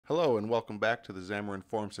Hello and welcome back to the Xamarin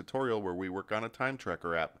Forms tutorial where we work on a time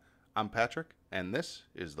tracker app. I'm Patrick and this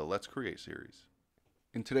is the Let's Create series.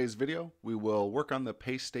 In today's video, we will work on the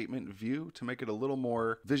paste statement view to make it a little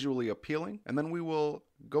more visually appealing, and then we will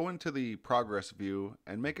go into the progress view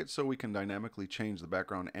and make it so we can dynamically change the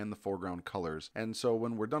background and the foreground colors. And so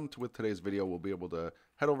when we're done with today's video, we'll be able to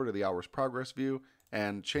head over to the hours progress view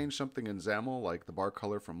and change something in XAML like the bar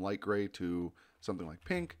color from light gray to something like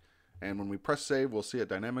pink. And when we press save, we'll see it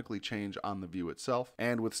dynamically change on the view itself.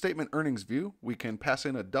 And with statement earnings view, we can pass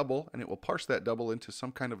in a double and it will parse that double into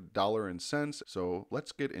some kind of dollar and cents. So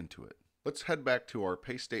let's get into it. Let's head back to our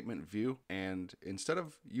paste statement view, and instead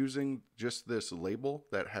of using just this label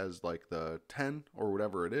that has like the 10 or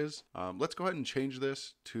whatever it is, let's go ahead and change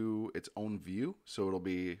this to its own view. So it'll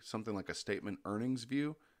be something like a statement earnings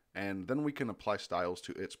view, and then we can apply styles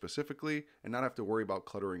to it specifically and not have to worry about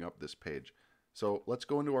cluttering up this page. So let's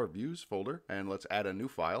go into our views folder and let's add a new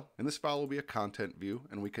file. And this file will be a content view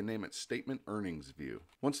and we can name it statement earnings view.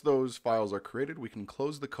 Once those files are created, we can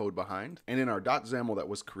close the code behind. And in our .xaml that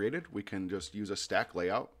was created, we can just use a stack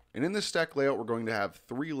layout. And in this stack layout, we're going to have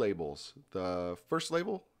three labels: the first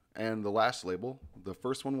label and the last label. The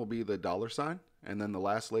first one will be the $, and then the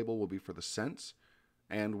last label will be for the cents.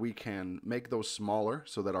 And we can make those smaller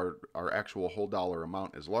so that our actual whole dollar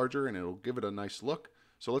amount is larger and it'll give it a nice look.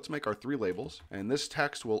 So let's make our three labels, and this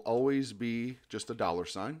text will always be just a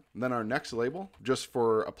 $. And then our next label, just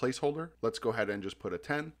for a placeholder, let's go ahead and just put a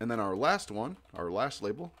 10. And then our last one, our last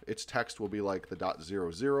label, its text will be like the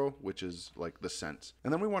 .00, which is like the cents.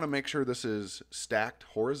 And then we want to make sure this is stacked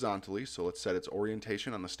horizontally. So let's set its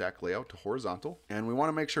orientation on the stack layout to horizontal. And we want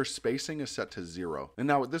to make sure spacing is set to 0. And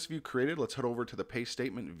now with this view created, let's head over to the paste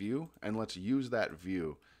statement view and let's use that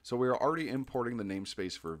view. So we're already importing the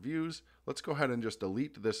namespace for views. Let's go ahead and just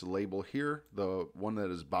delete this label here, the one that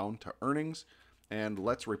is bound to earnings, and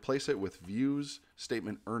let's replace it with views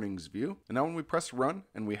statement earnings view. And now when we press run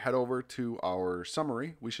and we head over to our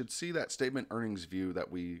summary, we should see that statement earnings view that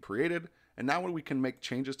we created. And now when we can make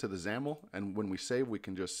changes to the XAML, and when we save, we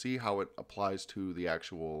can just see how it applies to the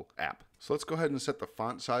actual app. So let's go ahead and set the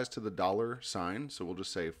font size to the $. So we'll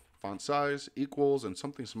just say font size equals, and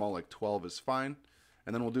something small like 12 is fine.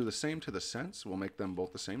 And then we'll do the same to the cents. We'll make them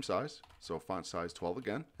both the same size. So font size 12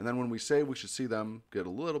 again. And then when we save, we should see them get a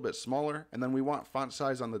little bit smaller. And then we want font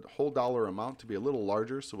size on the whole dollar amount to be a little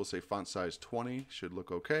larger. So we'll say font size 20 should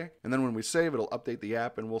look okay. And then when we save, it'll update the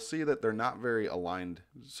app and we'll see that they're not very aligned.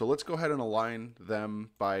 So let's go ahead and align them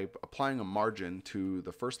by applying a margin to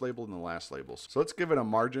the first label and the last labels. So let's give it a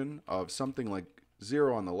margin of something like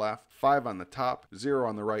 0 on the left, 5 on the top, 0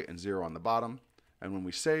 on the right, and 0 on the bottom. And when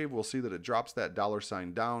we save, we'll see that it drops that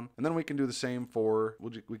 $sign down. And then we can do the same for,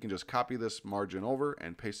 we can just copy this margin over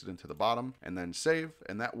and paste it into the bottom and then save.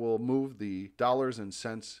 And that will move the dollars and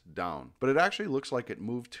cents down. But it actually looks like it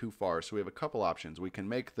moved too far. So we have a couple options. We can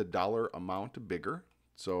make the dollar amount bigger.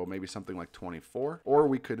 So maybe something like 24, or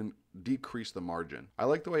we could decrease the margin. I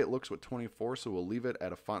like the way it looks with 24, so we'll leave it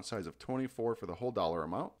at a font size of 24 for the whole dollar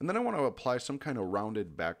amount. And then I want to apply some kind of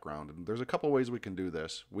rounded background. And there's a couple ways we can do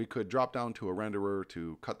this. We could drop down to a renderer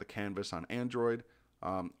to cut the canvas on Android,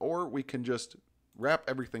 or we can just wrap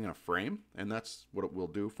everything in a frame, and that's what it will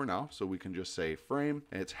do for now. So we can just say frame,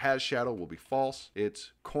 and its has shadow will be false,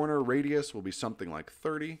 its corner radius will be something like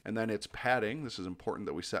 30, and then its padding, this is important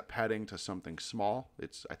that we set padding to something small.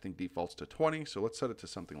 It's, I think, defaults to 20, so let's set it to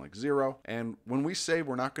something like 0. And when we save,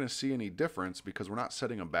 we're not going to see any difference because we're not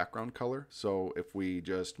setting a background color. So if we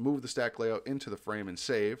just move the stack layout into the frame and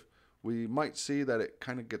save, we might see that it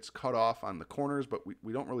kind of gets cut off on the corners, but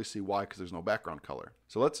we don't really see why because there's no background color.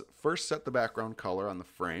 So let's first set the background color on the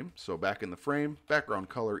frame. So back in the frame, background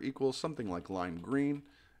color equals something like lime green.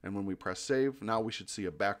 And when we press save, now we should see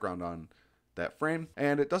a background on that frame.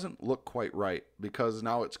 And it doesn't look quite right because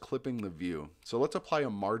now it's clipping the view. So let's apply a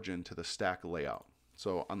margin to the stack layout.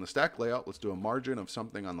 So on the stack layout, let's do a margin of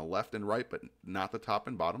something on the left and right, but not the top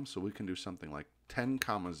and bottom. So we can do something like 10,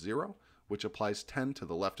 0. Which applies 10 to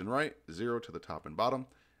the left and right, 0 to the top and bottom.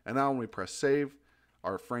 And now when we press save,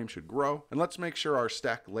 our frame should grow. And let's make sure our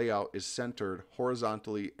stack layout is centered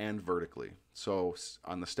horizontally and vertically. So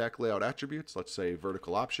on the stack layout attributes, let's say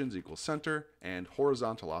vertical options equals center and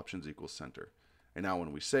horizontal options equals center. And now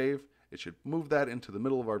when we save, it should move that into the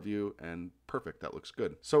middle of our view, and perfect, that looks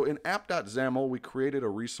good. So in app.xaml, we created a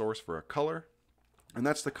resource for a color. And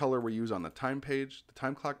that's the color we use on the time page. The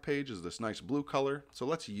time clock page is this nice blue color. So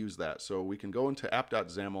let's use that. So we can go into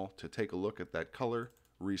app.xaml to take a look at that color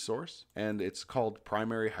resource. And it's called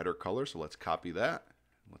primary header color. So let's copy that.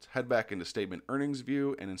 Let's head back into statement earnings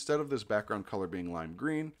view, and instead of this background color being lime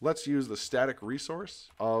green, let's use the static resource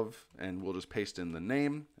of, and we'll just paste in the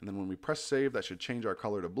name, and then when we press save, that should change our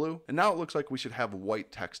color to blue. And now it looks like we should have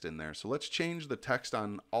white text in there. So let's change the text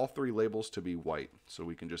on all three labels to be white. So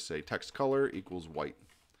we can just say text color equals white.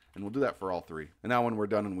 And we'll do that for all three. And now when we're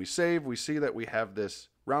done and we save, we see that we have this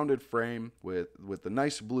rounded frame with the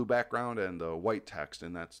nice blue background and the white text,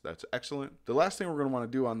 and that's excellent. The last thing we're going to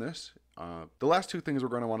want to do on this, the last two things we're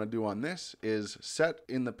going to want to do on this is set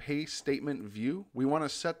in the pay statement view. We want to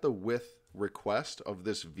set the width request of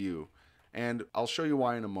this view. And I'll show you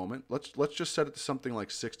why in a moment. Let's just set it to something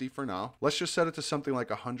like 60 for now. Let's just set it to something like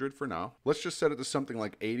 100 for now. Let's just set it to something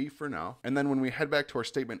like 80 for now. And then when we head back to our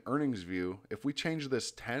statement earnings view, if we change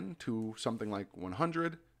this 10 to something like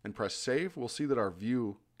 100 and press save, we'll see that our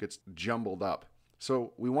view gets jumbled up.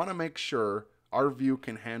 So we want to make sure our view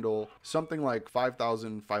can handle something like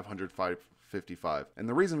 5,555. And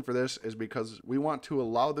the reason for this is because we want to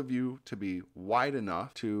allow the view to be wide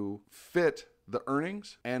enough to fit the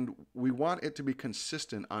earnings, and we want it to be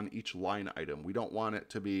consistent on each line item. We don't want it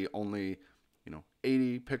to be only,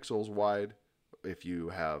 80 pixels wide if you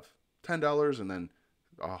have $10 and then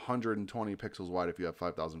 120 pixels wide if you have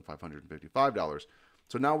 $5,555.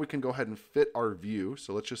 So now we can go ahead and fit our view.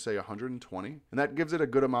 So let's just say 120, and that gives it a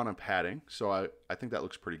good amount of padding. So I think that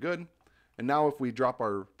looks pretty good. And now if we drop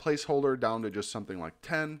our placeholder down to just something like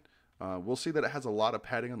 10, we'll see that it has a lot of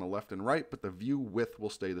padding on the left and right, but the view width will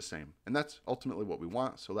stay the same. And that's ultimately what we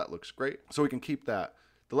want, so that looks great. So we can keep that.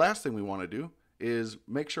 The last thing we want to do is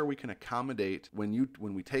make sure we can accommodate when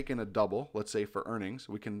we take in a double, let's say for earnings,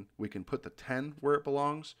 we can put the 10 where it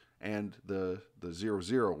belongs and the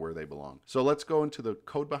 00 where they belong. So let's go into the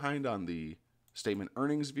code behind on the statement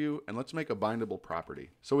earnings view, and let's make a bindable property.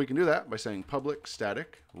 So we can do that by saying public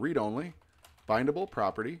static read only bindable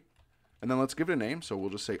property. And then let's give it a name. So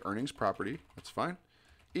we'll just say earnings property. That's fine.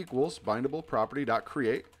 Equals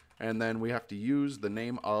BindableProperty.create. And then we have to use the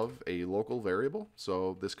name of a local variable.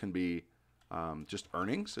 So this can be just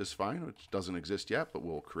earnings is fine, which doesn't exist yet, but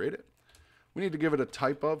we'll create it. We need to give it a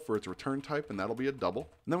type of for its return type, and that'll be a double.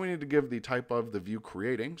 And then we need to give the type of the view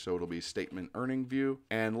creating. So it'll be statement earning view.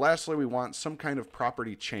 And lastly, we want some kind of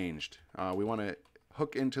property changed. We want to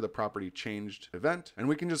hook into the property changed event, and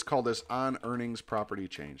we can just call this on earnings property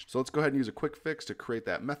changed. So let's go ahead and use a quick fix to create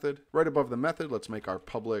that method. Right above the method, let's make our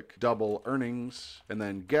public double earnings, and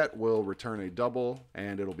then get will return a double,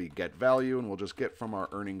 and it'll be get value, and we'll just get from our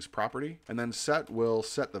earnings property. And then set will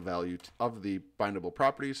set the value of the bindable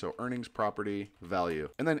property, so earnings property value.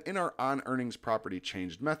 And then in our on earnings property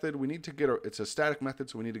changed method, we need to get it's a static method,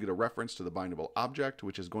 so we need to get a reference to the bindable object,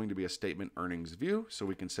 which is going to be a statement earnings view. So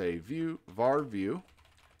we can say view var view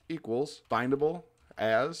equals bindable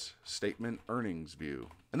as statement earnings view.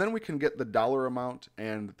 And then we can get the dollar amount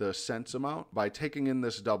and the cents amount by taking in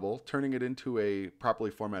this double, turning it into a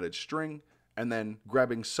properly formatted string, and then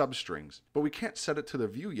grabbing substrings. But we can't set it to the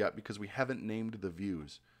view yet because we haven't named the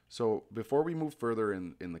views. So before we move further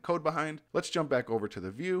in the code behind, let's jump back over to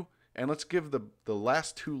the view, and let's give the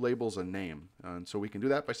last two labels a name. And so we can do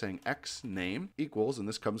that by saying x name equals, and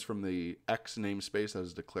this comes from the x namespace that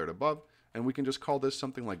is declared above, and we can just call this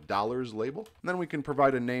something like dollars label. And then we can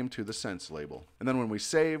provide a name to the cents label. And then when we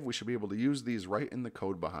save, we should be able to use these right in the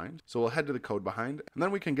code behind. So we'll head to the code behind, and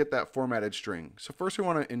then we can get that formatted string. So first we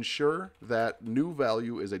want to ensure that new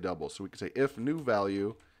value is a double. So we can say if new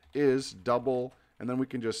value is double, and then we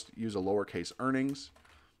can just use a lowercase earnings.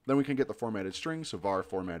 Then we can get the formatted string. So var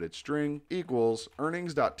formatted string equals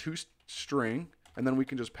earnings.toString, and then we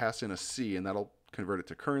can just pass in a C, and that'll convert it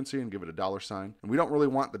to currency and give it a $sign. And we don't really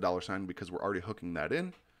want the $sign because we're already hooking that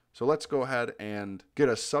in. So let's go ahead and get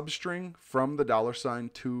a substring from the $sign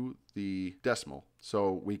to the decimal.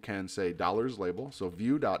 So we can say dollars label. So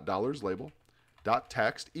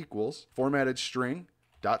view.dollarslabel.text equals formatted string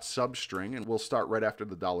dot substring, and we'll start right after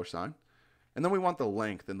the $sign. And then we want the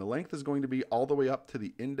length, and the length is going to be all the way up to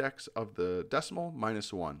the index of the decimal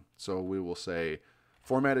 -1. So we will say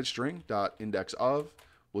formatted string dot index of.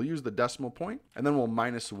 We'll use the decimal point, and then we'll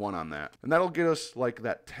 -1 on that. And that'll get us like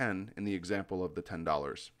that 10 in the example of the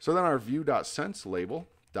 $10. So then our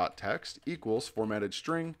view.senselabel.text equals formatted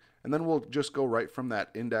string, and then we'll just go right from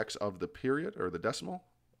that index of the period or the decimal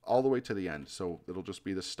all the way to the end. So it'll just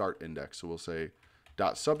be the start index. So we'll say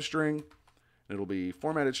dot substring, and it'll be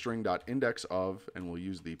formatted string dot index of, and we'll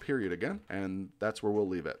use the period again, and that's where we'll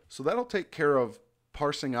leave it. So that'll take care of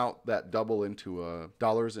parsing out that double into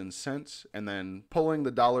dollars and cents, and then pulling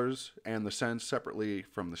the dollars and the cents separately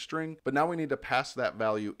from the string. But now we need to pass that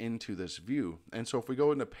value into this view. And so if we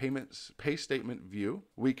go into pay statement view,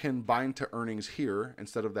 we can bind to earnings here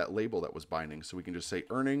instead of that label that was binding. So we can just say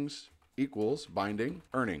earnings equals binding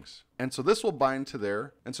earnings. And so this will bind to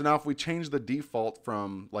there. And so now if we change the default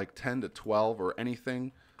from like 10 to 12 or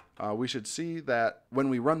anything, we should see that when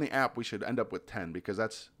we run the app, we should end up with 10 because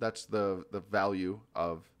that's the value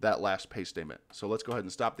of that last pay statement. So let's go ahead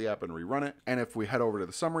and stop the app and rerun it. And if we head over to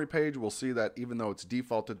the summary page, we'll see that even though it's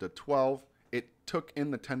defaulted to 12, it took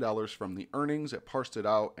in the $10 from the earnings, it parsed it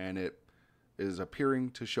out, and it is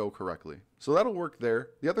appearing to show correctly. So that'll work there.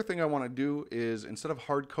 The other thing I want to do is, instead of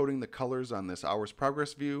hard coding the colors on this hours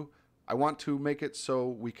progress view, I want to make it so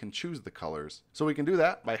we can choose the colors. So we can do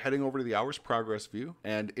that by heading over to the hours progress view,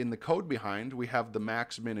 and in the code behind we have the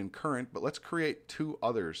max, min, and current, but let's create two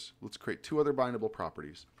others. Let's create two other bindable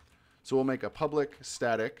properties. So we'll make a public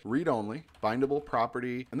static read-only bindable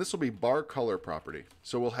property, and this will be bar color property.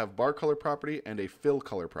 So we'll have bar color property and a fill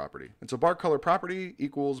color property. And so bar color property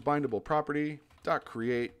equals bindable property dot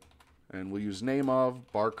create, and we'll use name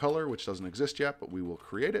of bar color, which doesn't exist yet, but we will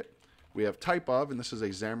create it. We have type of, and this is a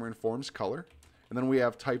Xamarin Forms color. And then we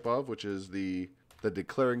have type of, which is the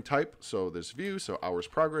declaring type. So this view, so hours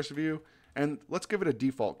progress view. And let's give it a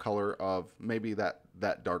default color of maybe that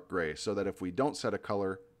dark gray, so that if we don't set a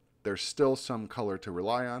color, there's still some color to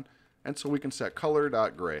rely on. And so we can set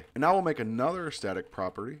color.gray. And now we'll make another static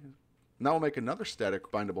property. Now we'll make another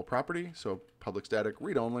static bindable property. So public static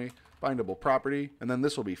read only bindable property. And then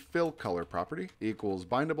this will be fill color property equals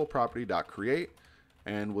bindable property.create.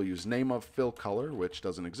 And we'll use name of fill color, which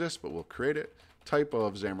doesn't exist, but we'll create it. Type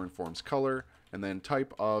of Xamarin Forms color, and then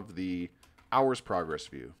type of the hours progress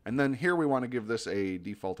view. And then here we want to give this a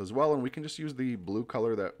default as well, and we can just use the blue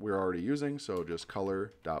color that we're already using, so just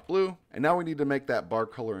color.blue. And now we need to make that bar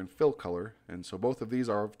color and fill color, and so both of these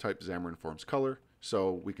are of type Xamarin Forms color.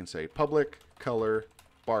 So we can say public color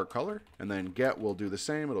bar color, and then get will do the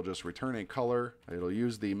same. It'll just return a color. It'll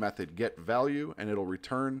use the method get value, and it'll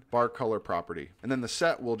return bar color property. And then the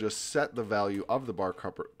set will just set the value of the bar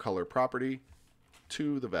color property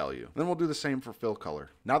to the value. Then we'll do the same for fill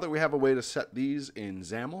color. Now that we have a way to set these in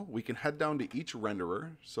XAML, we can head down to each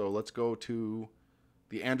renderer. So let's go to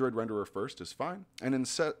the Android renderer first, is fine. And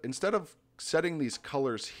instead of setting these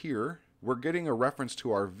colors here, we're getting a reference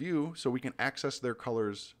to our view so we can access their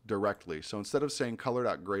colors directly. So instead of saying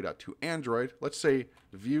color.gray.toAndroid, let's say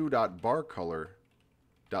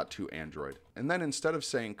view.barcolor.toAndroid. And then instead of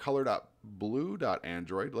saying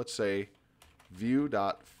color.blue.android, let's say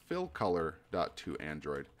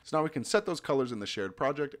view.fillcolor.toAndroid. So now we can set those colors in the shared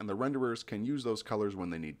project, and the renderers can use those colors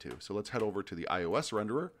when they need to. So let's head over to the iOS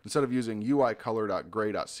renderer. Instead of using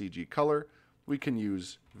uicolor.gray.cgcolor, we can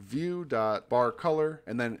use view.barcolor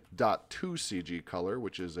and then .toCGcolor,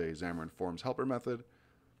 which is a Xamarin Forms helper method.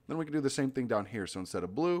 Then we can do the same thing down here. So instead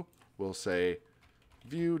of blue, we'll say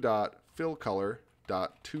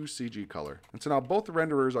view.fillcolor.toCGcolor. And so now both the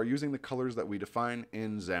renderers are using the colors that we define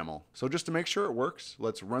in XAML. So just to make sure it works,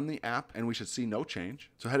 let's run the app, and we should see no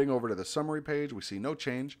change. So heading over to the summary page, we see no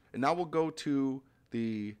change. And now we'll go to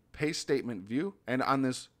the pay statement view, and on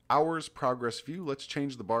this hours progress view, let's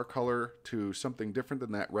change the bar color to something different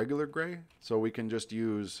than that regular gray. So we can just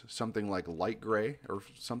use something like light gray or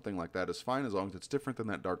something like that is fine, as long as it's different than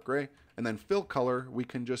that dark gray. And then fill color, we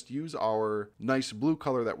can just use our nice blue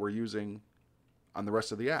color that we're using on the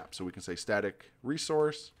rest of the app. So we can say static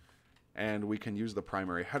resource, and we can use the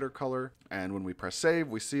primary header color. And when we press save,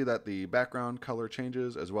 we see that the background color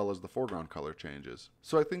changes as well as the foreground color changes.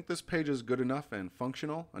 So I think this page is good enough and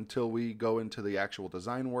functional until we go into the actual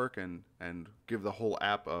design work and give the whole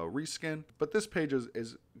app a reskin. But this page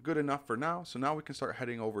is good enough for now. So now we can start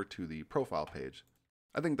heading over to the profile page.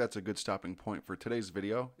 I think that's a good stopping point for today's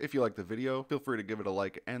video. If you like the video, feel free to give it a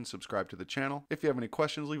like and subscribe to the channel. If you have any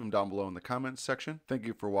questions, leave them down below in the comments section. Thank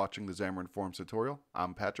you for watching the Xamarin Forms tutorial.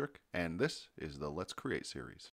 I'm Patrick, and this is the Let's Create series.